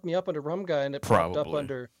have just looked me up under Rum Guy, and it popped up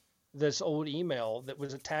under this old email that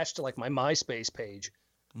was attached to like my MySpace page.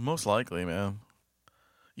 Most likely, man.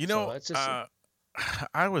 You know, So it's just,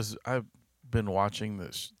 I've been watching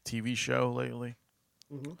this TV show lately.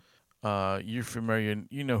 Mhm. You're familiar?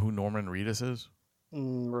 You know who Norman Reedus is?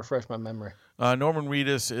 Refresh my memory. Norman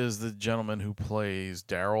Reedus is the gentleman who plays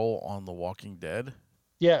Daryl on The Walking Dead.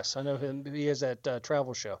 Yes, I know him. He has that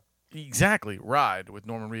travel show. Exactly, Ride with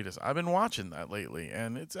Norman Reedus. I've been watching that lately,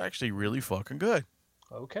 and it's actually really fucking good.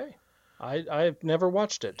 Okay, I've never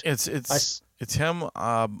watched it. It's him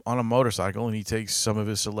on a motorcycle, and he takes some of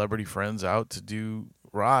his celebrity friends out to do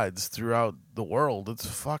rides throughout the world. It's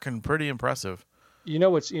fucking pretty impressive. You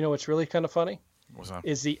know what's really kind of funny? What's that?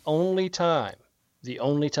 Is the only time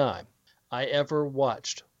I ever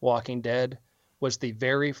watched Walking Dead was the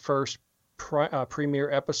very first premiere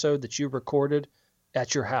episode that you recorded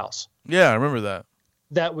at your house. Yeah, I remember that.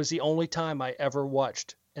 That was the only time I ever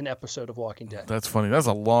watched an episode of Walking Dead. That's funny. That's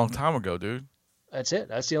a long time ago, dude. That's it.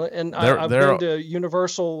 That's the only. And I've been to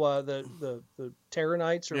Universal, the Terror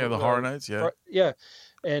Nights, or the Horror Nights, yeah. Yeah,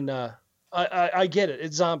 and I get it.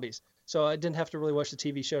 It's zombies, so I didn't have to really watch the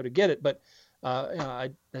TV show to get it. But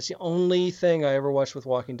that's the only thing I ever watched with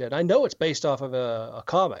Walking Dead. I know it's based off of a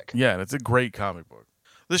comic. Yeah, and it's a great comic book.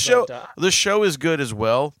 The show is good as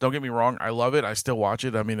well. Don't get me wrong. I love it. I still watch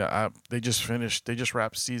it. I mean, they just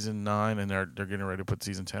wrapped season 9, and they're getting ready to put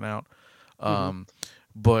season 10 out.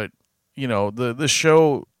 But the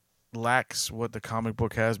show lacks what the comic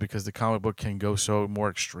book has, because the comic book can go so more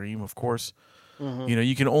extreme. Of course,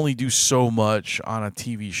 you can only do so much on a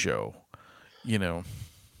TV show.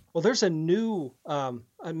 Well, there's a new.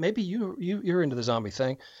 Maybe you're into the zombie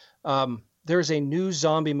thing. There's a new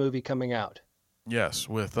zombie movie coming out. Yes,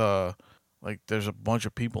 with there's a bunch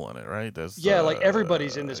of people in it, right? There's like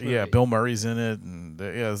everybody's in this movie. Yeah, Bill Murray's in it, and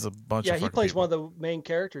there's a bunch. Yeah, of he plays people. one of the main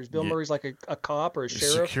characters. Bill Murray's like a cop or a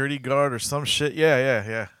sheriff, security guard or some shit.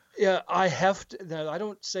 Yeah. Yeah, I have to. Now, I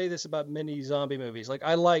don't say this about many zombie movies. Like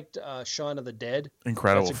I liked Shaun of the Dead.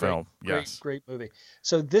 Incredible film. Great movie.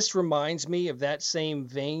 So this reminds me of that same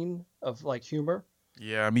vein of like humor.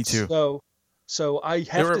 Yeah, me too. So I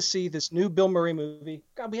have to see this new Bill Murray movie.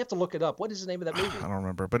 God, we have to look it up. What is the name of that movie? I don't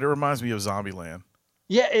remember, but it reminds me of Zombieland.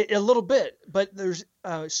 Yeah, a little bit. But there's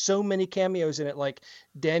so many cameos in it, like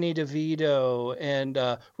Danny DeVito and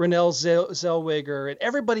Renelle Zellweger, and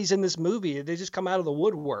everybody's in this movie. They just come out of the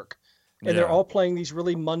woodwork, and they're all playing these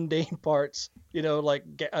really mundane parts. Like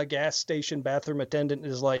a gas station bathroom attendant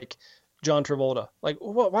is like John Travolta. Like,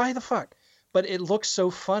 why the fuck? But it looks so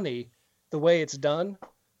funny the way it's done.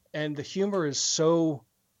 And the humor is so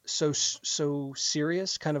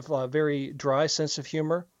serious, kind of a very dry sense of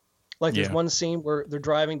humor. Like there's one scene where they're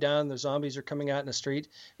driving down, the zombies are coming out in the street,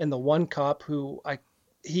 and the one cop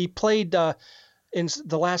he played in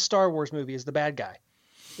the last Star Wars movie is the bad guy.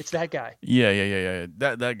 It's that guy. Yeah.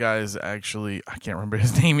 That guy is actually, I can't remember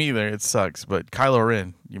his name either. It sucks, but Kylo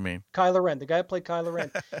Ren, you mean? Kylo Ren. The guy who played Kylo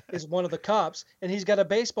Ren is one of the cops, and he's got a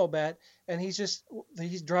baseball bat, and he's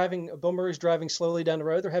driving, Bill Murray's driving slowly down the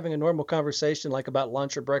road. They're having a normal conversation, like about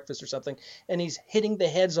lunch or breakfast or something, and he's hitting the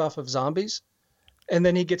heads off of zombies. And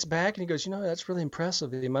then he gets back and he goes, that's really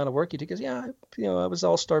impressive, the amount of work you did. He goes, yeah, I was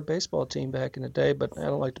all-star baseball team back in the day, but I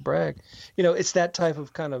don't like to brag. It's that type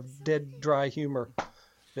of kind of dead, dry humor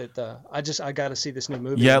that I got to see this new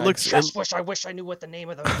movie. Yeah, I wish I knew what the name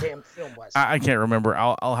of the damn film was. I can't remember.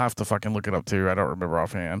 I'll have to fucking look it up too. I don't remember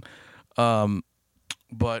offhand.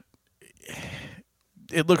 But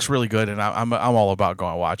it looks really good, and I'm all about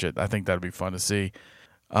going to watch it. I think that'd be fun to see.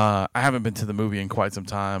 I haven't been to the movie in quite some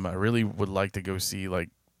time. I really would like to go see like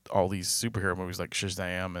all these superhero movies like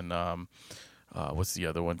Shazam and what's the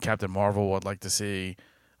other one? Captain Marvel. I'd like to see,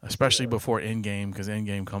 especially before Endgame, because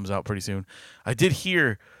Endgame comes out pretty soon. I did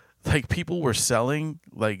hear like people were selling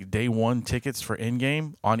like day one tickets for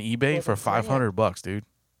Endgame on eBay for $500, dude.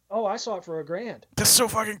 Oh, I saw it for $1,000. That's so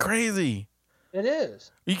fucking crazy. It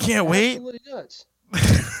is. You can't wait. Absolutely nuts.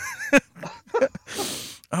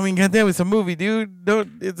 I mean, goddamn, it's a movie, dude.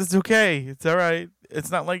 It's okay. It's all right. It's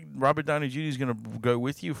not like Robert Downey Jr. is gonna go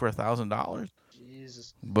with you for $1,000.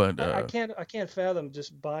 Jesus. But I can't fathom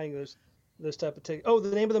just buying those type of tickets. Oh,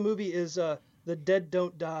 the name of the movie is The Dead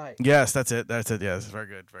Don't Die. Yes, that's it. Yes, very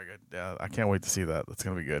good. Yeah, I can't wait to see that. That's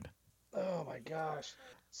gonna be good. Oh my gosh,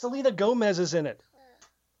 Selena Gomez is in it.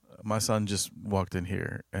 My son just walked in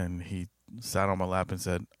here and he sat on my lap and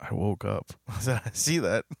said, "I woke up." I said, "I see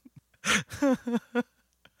that."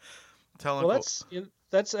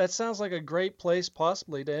 That sounds like a great place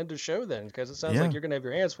possibly to end the show then, because it sounds like you're gonna have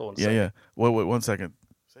your hands full. Yeah. Wait, 1 second.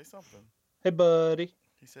 Say something. Hey, buddy.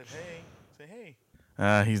 He said, "Hey." Say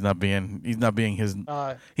hey. He's not being his.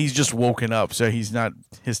 He's just woken up, so he's not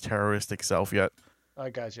his terroristic self yet. I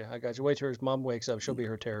got you. Wait till his mom wakes up; she'll be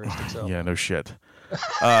her terroristic self. Yeah, no shit.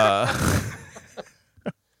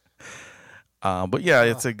 But yeah,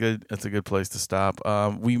 it's a good place to stop.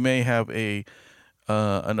 We may have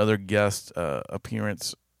another guest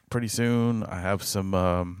appearance pretty soon. I have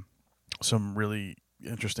some really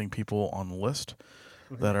interesting people on the list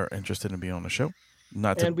that are interested in being on the show.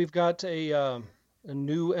 We've got a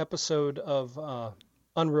new episode of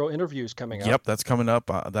Unreal Interviews coming up. Yep, that's coming up.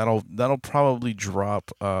 That'll probably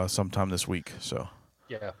drop sometime this week. So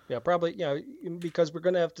yeah, probably because we're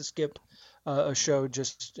gonna have to skip a show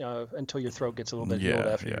just until your throat gets a little bit healed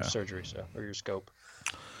after your surgery, or your scope.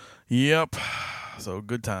 Yep. So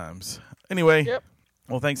good times. Anyway,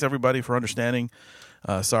 well, thanks everybody for understanding.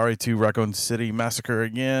 Sorry to Raccoon City Massacre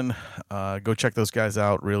again. Go check those guys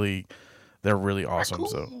out. Really, they're really awesome.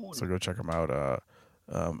 So go check them out.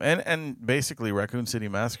 And basically Raccoon City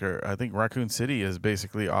Massacre. I think Raccoon City is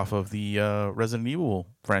basically off of the Resident Evil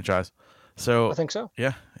franchise. So I think so.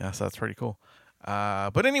 Yeah. So that's pretty cool.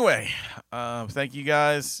 But anyway, thank you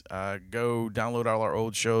guys. Go download all our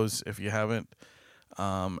old shows if you haven't.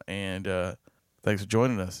 And thanks for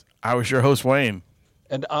joining us. I was your host, Wayne.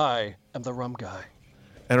 And I am the rum guy.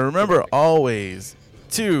 And remember always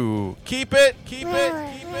to keep it.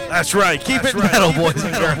 That's right. Keep it metal, boys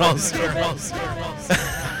and girls.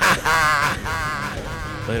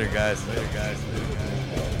 Later, guys.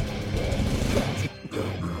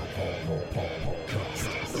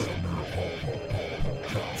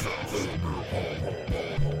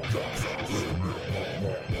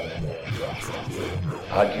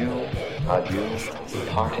 Adieu,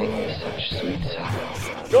 parting is such sweet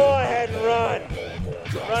sorrow. Go ahead and run.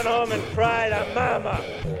 Run home and cry to mama.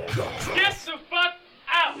 Get the fuck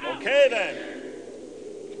out! Okay then.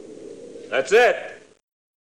 That's it.